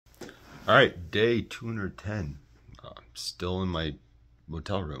All right, day 210. Still in my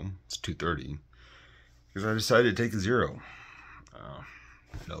motel room. It's 2:30 because I decided to take a zero.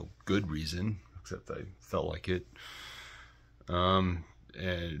 No good reason, except I felt like it. The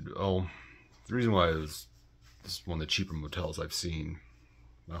reason why is this is one of the cheaper motels I've seen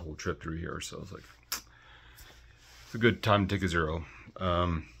my whole trip through here. So I was like, it's a good time to take a zero.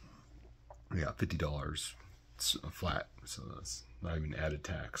 Yeah, $50 flat, so that's not even added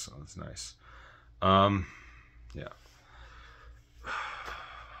tax, so that's nice. Yeah.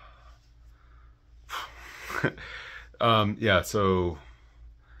 Yeah, so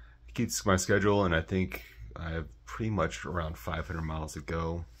it keeps my schedule, and I think I have pretty much around 500 miles to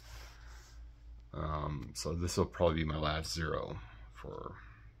go. So this will probably be my last zero for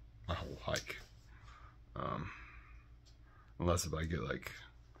my whole hike. Unless if I get like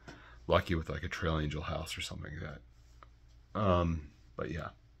lucky with like a trail angel house or something like that. But yeah.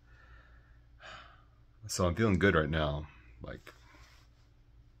 So I'm feeling good right now. Like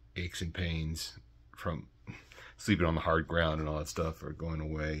aches and pains from sleeping on the hard ground and all that stuff are going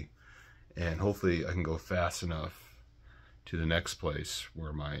away. And hopefully I can go fast enough to the next place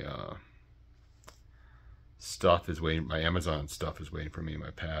where my stuff is waiting, my Amazon stuff is waiting for me in my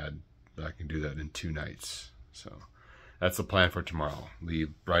pad, that I can do that in 2 nights. So that's the plan for tomorrow.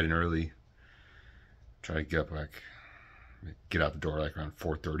 Leave bright and early. Try to get up get out the door like around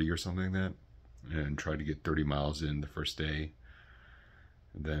 4:30 or something like that. And try to get 30 miles in the first day.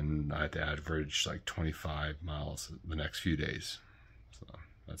 And then I have to average like 25 miles the next few days. So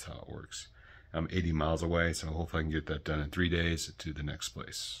that's how it works. I'm 80 miles away, so hopefully I can get that done in 3 days to the next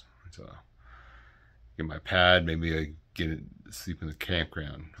place. So get my pad, maybe I sleep in the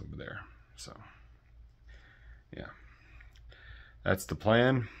campground over there. So yeah, that's the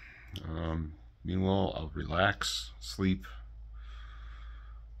plan. Meanwhile, I'll relax, sleep,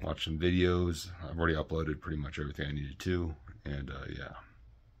 watch some videos. I've already uploaded pretty much everything I needed to, and yeah,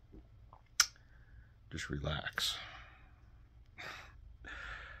 just relax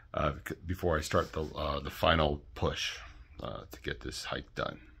before I start the final push to get this hike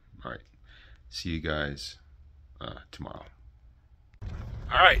done. All right, see you guys tomorrow.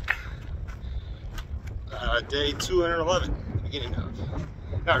 All right, day 211, the beginning of.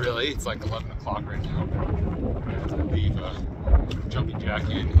 Not really, it's like 11 o'clock right now. I have to leave jumping jack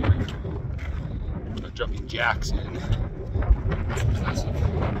in here. Jumping jacks in.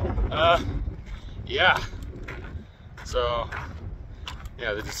 Yeah. So,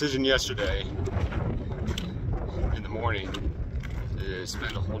 yeah, the decision yesterday in the morning to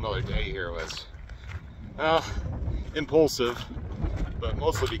spend a whole nother day here was, impulsive, but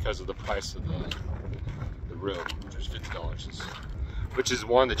mostly because of the price of the room, which was $50. Which is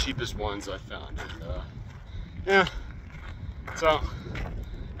one of the cheapest ones I found. And, yeah, so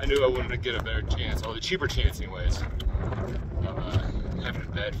I knew I wouldn't get a better chance, or the cheaper chance anyways, of having a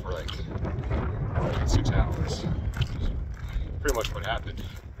bed for like 6 hours. Pretty much what happened.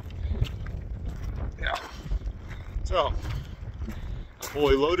 Yeah. So I'm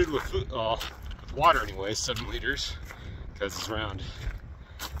fully loaded with food, with water anyways, 7 liters, because it's around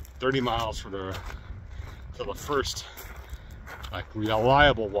 30 miles for till the first like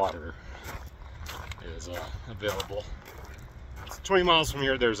reliable water is available. So 20 miles from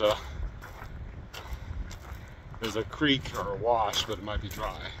here there's a creek or a wash, but it might be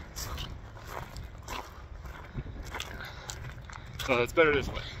dry. So it's better this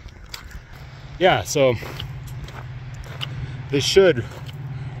way. Yeah, so this should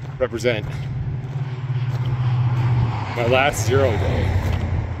represent my last zero day.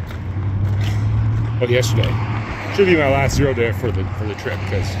 Well, yesterday. Should be my last zero day for the trip,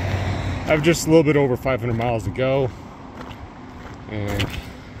 because I have just a little bit over 500 miles to go, and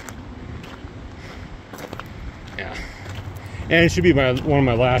yeah, and it should be one of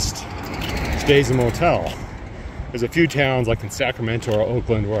my last stays in a motel. There's a few towns like in Sacramento or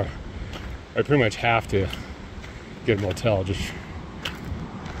Oakland where I pretty much have to get a motel, just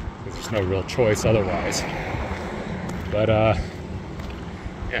because there's no real choice otherwise. But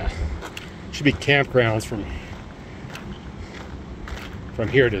yeah, should be campgrounds from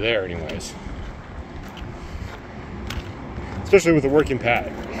here to there anyways, especially with a working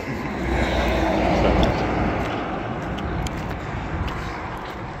pad.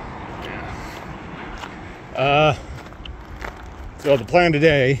 So the plan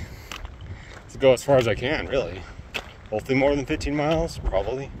today is to go as far as I can, really. Hopefully more than 15 miles,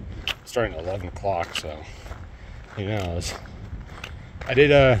 probably. Starting at 11 o'clock, so who knows. I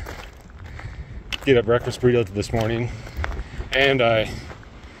did get a breakfast burrito this morning, and I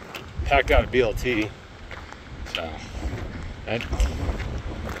packed out a BLT, so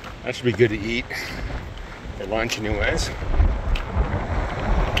That should be good to eat for lunch anyways.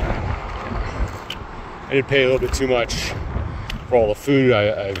 I did pay a little bit too much for all the food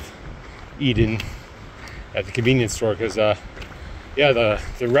I've eaten at the convenience store because yeah,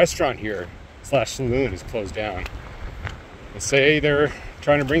 the restaurant here / saloon is closed down. They say they're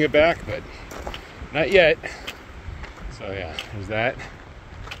trying to bring it back, but not yet. So yeah, there's that.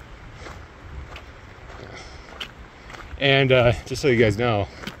 And just so you guys know,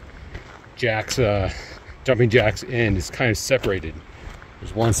 Jack's Jumping Jack's Inn is kind of separated.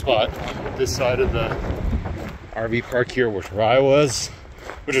 There's one spot on this side of the RV park here, where I was,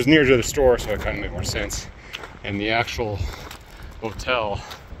 which is near to the store, so it kind of made more sense. And the actual hotel,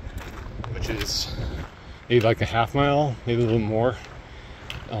 which is maybe like a half mile, maybe a little more,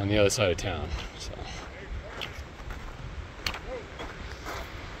 on the other side of town. So.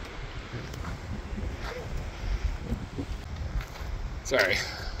 Sorry,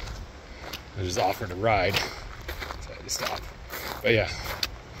 I just offered a ride, so I had to stop. But yeah,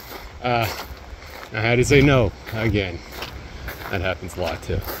 I had to say no again. That happens a lot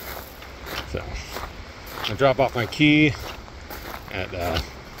too. So I'll drop off my key at the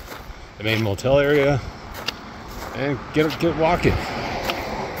main motel area and get walking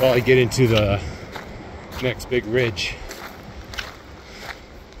while I get into the next big ridge,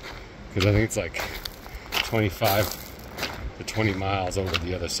 because I think it's like 25 to 20 miles over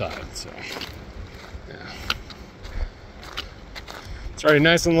the other side. So yeah, it's already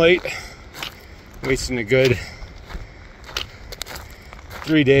nice and late, wasting a good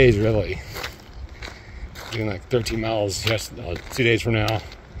 3 days really. Doing like 13 miles 2 days from now,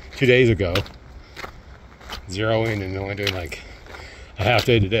 2 days ago, zeroing and only doing like a half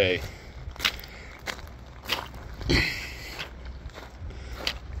day today. A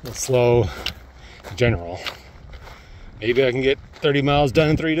little slow in general. Maybe I can get 30 miles done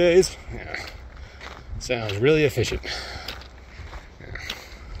in 3 days. Yeah, sounds really efficient.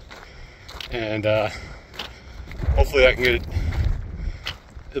 Yeah. And hopefully I can get it.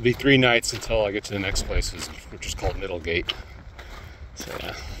 It'll be 3 nights until I get to the next place, which is called Middlegate. So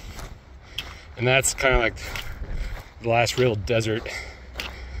yeah, and that's kind of like the last real desert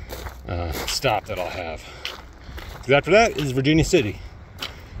stop that I'll have. Because after that is Virginia City,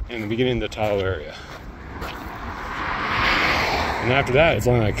 and the beginning of the Tahoe area. And after that, it's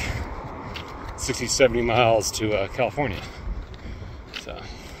only like 60, 70 miles to California. So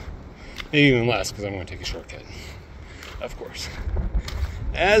maybe even less, because I'm going to take a shortcut, of course.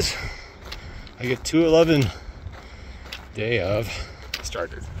 As I get 211 day of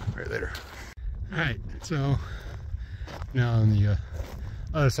started right later. All right, so now on the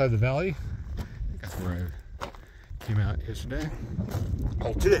other side of the valley. That's where I came out yesterday.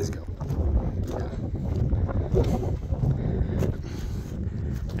 Oh, 2 days ago. Yeah.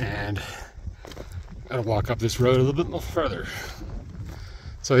 And I gotta walk up this road a little bit more further.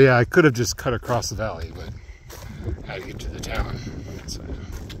 So yeah, I could have just cut across the valley, but I had to get to the town.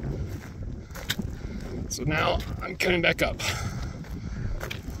 So now I'm coming back up.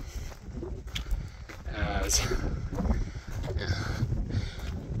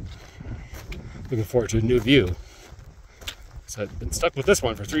 Looking forward to a new view. So I've been stuck with this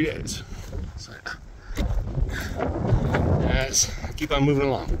one for 3 days. So as I keep on moving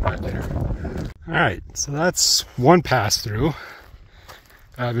along right later. Alright, so that's one pass through.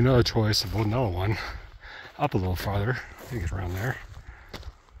 I have another choice of another one up a little farther. I think it's around there.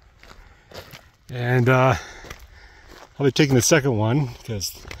 And I'll be taking the second one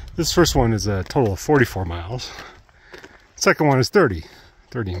because this first one is a total of 44 miles. Second one is 30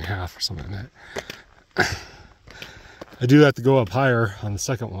 and a half or something like that. I do have to go up higher on the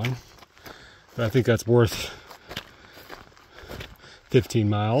second one, but I think that's worth 15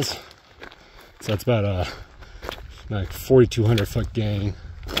 miles. So that's about a like 4,200 foot gain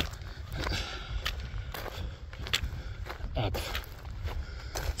up.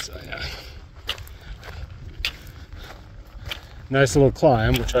 So yeah, nice little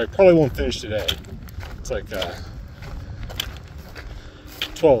climb, which I probably won't finish today. It's like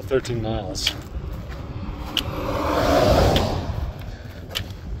 12, 13 miles.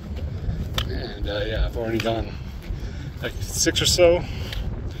 And yeah, I've already done like 6 or so.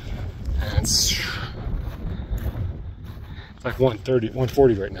 And it's like 130,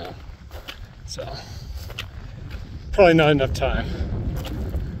 140 right now. So probably not enough time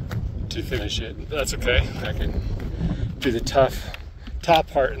to finish it, but that's okay. I can do the top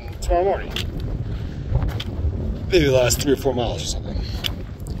part tomorrow morning. Maybe the last 3 or 4 miles or something.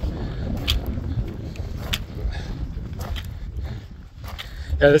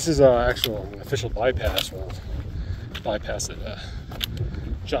 Yeah, this is an official bypass. We'll bypass it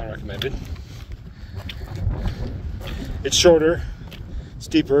John recommended. It's shorter,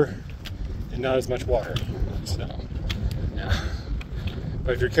 steeper, and not as much water. So, yeah.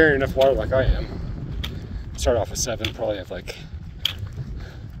 But if you're carrying enough water like I am, start off with 7, probably have like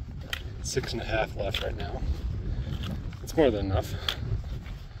 6.5 left right now. It's more than enough.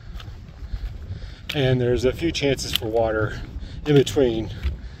 And there's a few chances for water in between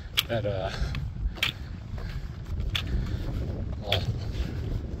that well,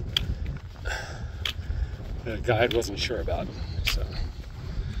 the guide wasn't sure about. So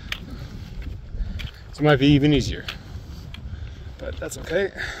it might be even easier. But that's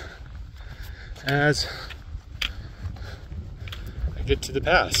okay. As I get to the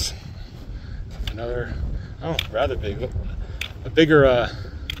pass, another, oh, rather big, a bigger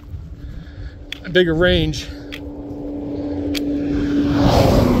range than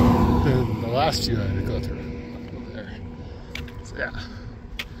the last few I had to go through over there. So yeah,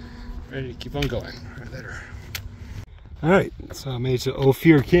 ready to keep on going. Right later. All right, so I made it to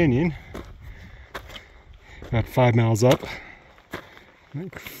Ophir Canyon. About 5 miles up,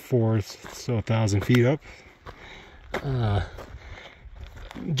 like 4,000 feet up.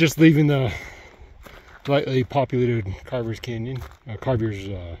 Just leaving the lightly populated Carver's Canyon, Carver's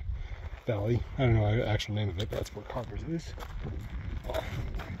Valley. I don't know the actual name of it, but that's where Carver's is. Oh,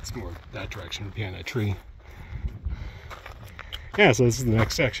 it's more that direction, behind that tree. Yeah, so this is the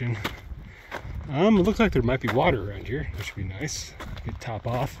next section. It looks like there might be water around here, which would be nice. Could top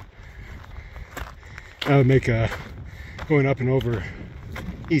off. That would make going up and over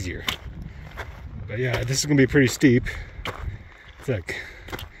easier. But yeah, this is gonna be pretty steep. It's like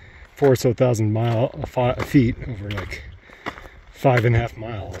 4,000 feet over like 5.5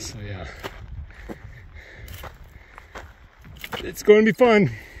 miles. So yeah, it's going to be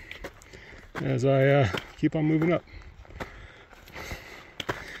fun as I keep on moving up,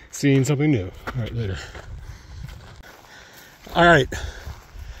 seeing something new. All right, later. All right,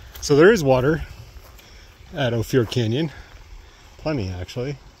 so there is water at Ophir Canyon, plenty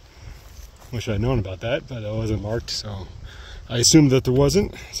actually. Wish I'd known about that, but it wasn't marked, so I assumed that there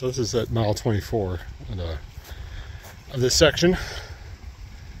wasn't. So this is at mile 24 of this section.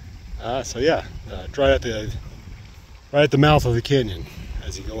 So yeah, right at the mouth of the canyon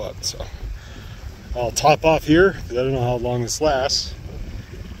as you go up. So I'll top off here because I don't know how long this lasts,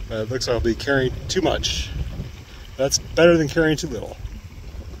 but it looks like I'll be carrying too much. That's better than carrying too little.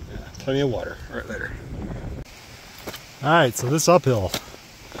 Yeah, plenty of water. All right, later. All right, so this uphill,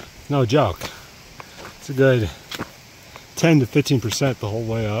 no joke. It's a good 10 to 15% the whole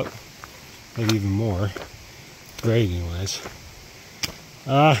way up, maybe even more. Great, anyways.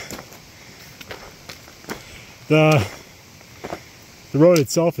 The road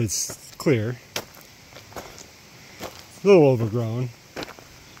itself is clear. It's a little overgrown.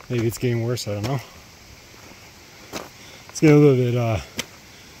 Maybe it's getting worse, I don't know. It's getting a little bit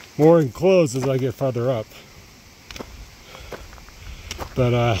more enclosed as I get farther up.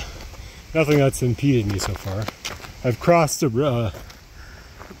 But nothing that's impeded me so far. I've crossed the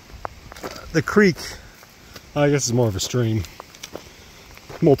creek, I guess it's more of a stream,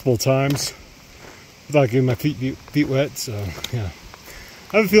 multiple times without getting my feet wet, so yeah.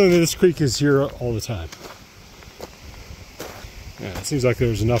 I have a feeling that this creek is here all the time. Yeah, it seems like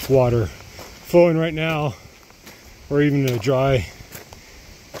there's enough water flowing right now, or even a dry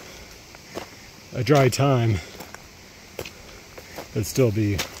time, it'd still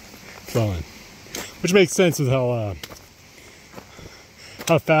be flowing. Which makes sense with how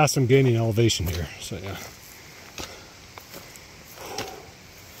fast I'm gaining elevation here. So yeah.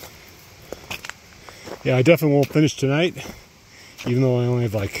 Yeah, I definitely won't finish tonight, even though I only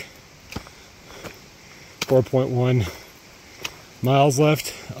have like 4.1 miles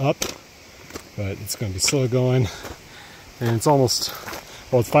left up. But it's going to be slow going, and it's almost,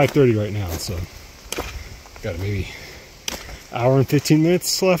 well, it's 5:30 right now, so got maybe hour and 15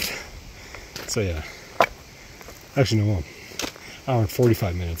 minutes left. So yeah, actually no, hour and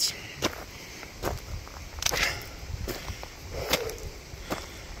 45 minutes.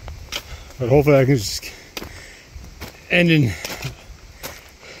 But hopefully I can just end in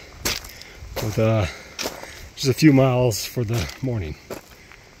with just a few miles for the morning.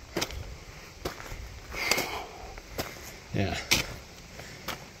 Yeah,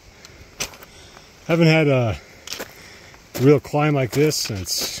 haven't had a real climb like this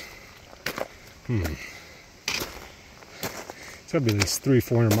since it's gotta be at least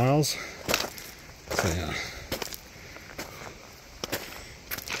 300-400 miles. So yeah,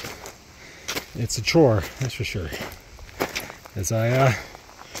 it's a chore, that's for sure, as I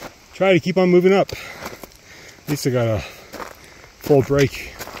try to keep on moving up. At least I got a full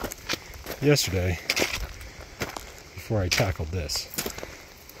break yesterday before I tackled this.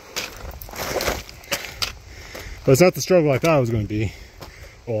 But it's not the struggle I thought it was going to be.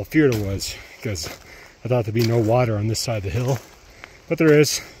 Well, feared it was, because I thought there'd be no water on this side of the hill. But there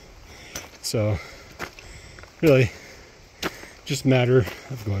is. So, really, just a matter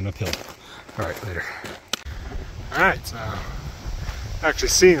of going uphill. Alright, later. Alright, so I've actually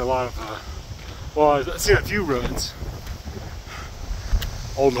seen a lot of, well, I've seen a few ruins.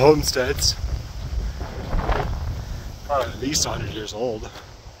 Old homesteads. Probably at least 100 years old.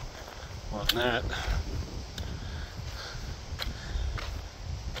 More than that.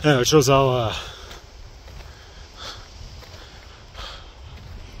 Yeah, it shows how,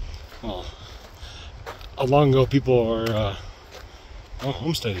 well, how long ago people are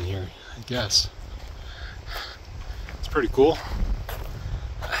homesteading here, I guess. It's pretty cool.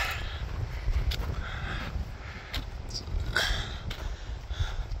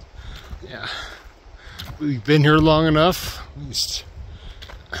 Yeah, we've been here long enough. At least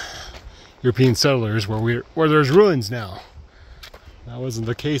European settlers, where there's ruins now. That wasn't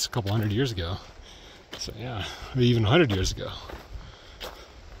the case a couple 100 years ago. So yeah, maybe even 100 years ago.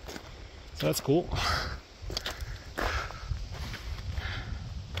 So that's cool.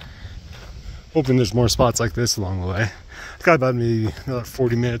 Hoping there's more spots like this along the way. I've got about maybe another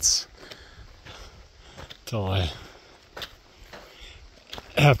 40 minutes till I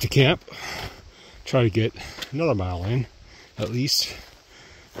have to camp. Try to get another mile in, at least.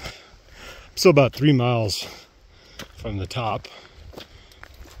 I'm still about 3 miles from the top.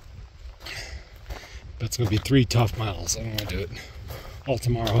 But it's going to be 3 tough miles. I don't want to do it all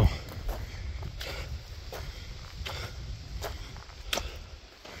tomorrow.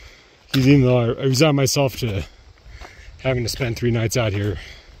 Even though I resigned myself to having to spend 3 nights out here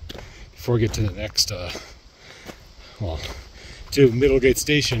before I get to the next, well, to Middlegate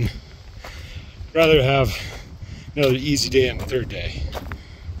Station, rather have another easy day on the 3rd day.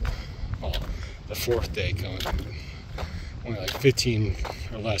 Well, the 4th day going, only like 15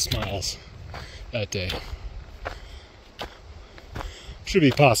 or less miles that day. Should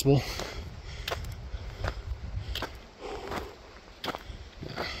be possible.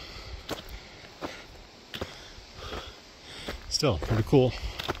 Yeah. Still pretty cool.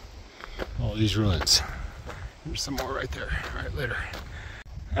 All these ruins. There's some more right there. Alright, later.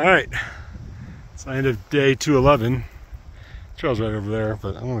 Alright. It's the end of day 211. Trail's right over there,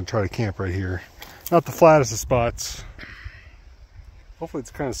 but I'm going to try to camp right here. Not the flattest of spots. Hopefully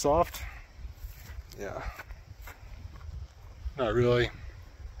it's kind of soft. Yeah. Not really.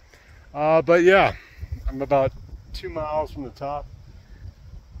 But yeah, I'm about 2 miles from the top.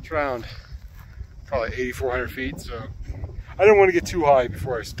 It's around probably 8,400 feet, so I didn't want to get too high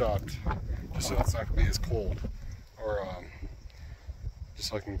before I stopped, just so it's not going to be as cold, or just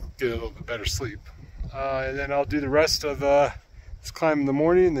so I can get a little bit better sleep. And then I'll do the rest of this climb in the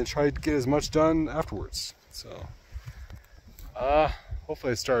morning, and then try to get as much done afterwards. So,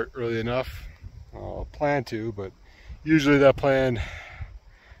 hopefully I start early enough. I'll plan to, but usually that plan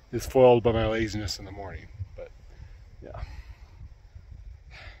is foiled by my laziness in the morning. But yeah,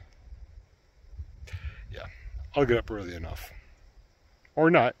 I'll get up early enough, or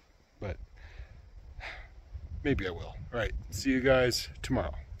not, but maybe I will. All right, see you guys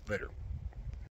tomorrow. Later.